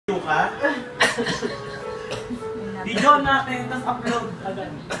ka? Video natin, tapos upload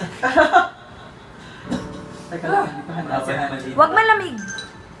agad. Teka lang, hindi pa handa. Huwag malamig.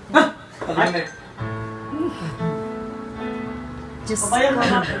 Pag-lamig. Diyos ko. Pabayang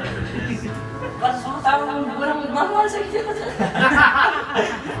naman. Parang walang mahal sa inyo.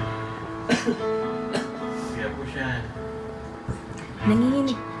 Kaya po siya.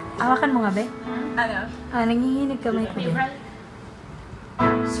 Nanginginig. Awakan mo nga, be? Ano? Nanginginig kamay ko, be.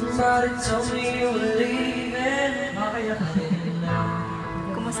 Somebody told me you were leaving.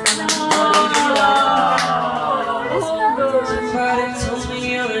 Kumusta na? Somebody told me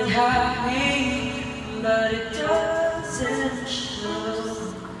you're unhappy, but it doesn't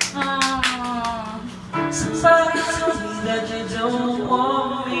show. Somebody told me that you don't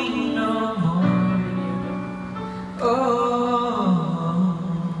want me no more. Oh,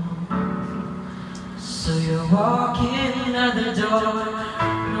 so you're walking out the door.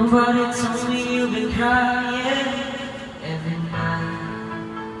 Nobody told me you've been crying every night.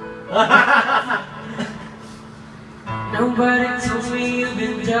 Nobody told me you've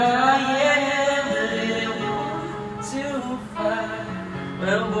been dying, but I didn't want to fight.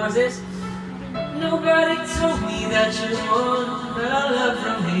 Well, boses. Nobody told me that you want love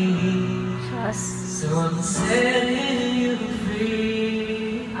from me. Trust. So I'm setting you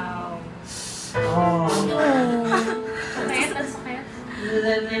free. Oh.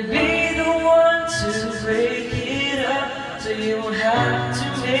 Let me be the one to break it up, so you don't have to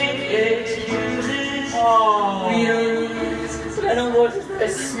make excuses. Oh. We don't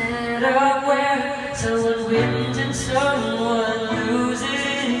set up where someone wins and someone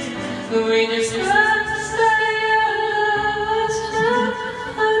loses. We just have to say our love was true,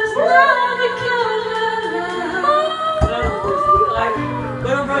 but it's not because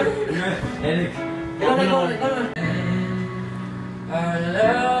our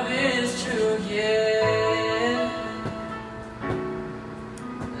love is true, yeah.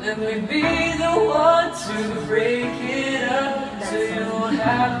 Let me be the one to break it up, so you don't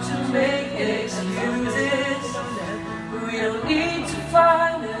have to make excuses. We don't need to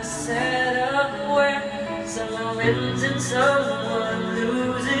find a setup where someone wins and someone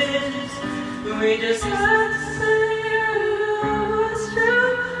loses. We just have to say our love was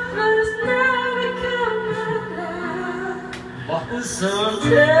true, but it's never coming back. So I'm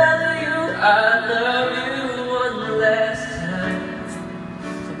telling you I love you one last time.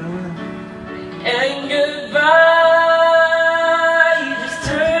 And goodbye, you just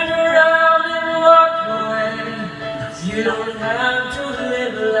turn around and walk away. You don't have to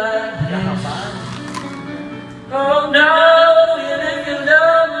live like this. Oh no, and if you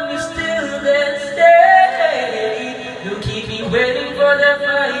love me still, then stay. Don't keep me waiting for that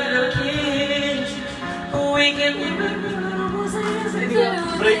final kiss. We can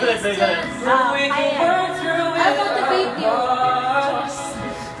Break. we can work through it.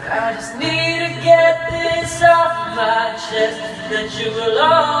 I just need to get this off my chest, that you will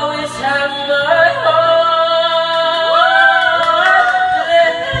always have my heart.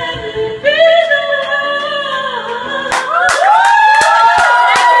 Let me be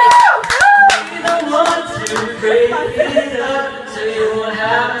the one to break it up, so you won't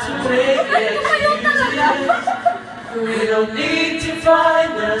have to make excuses. We don't need to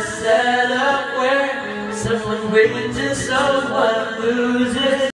find a setup where someone wins and someone loses.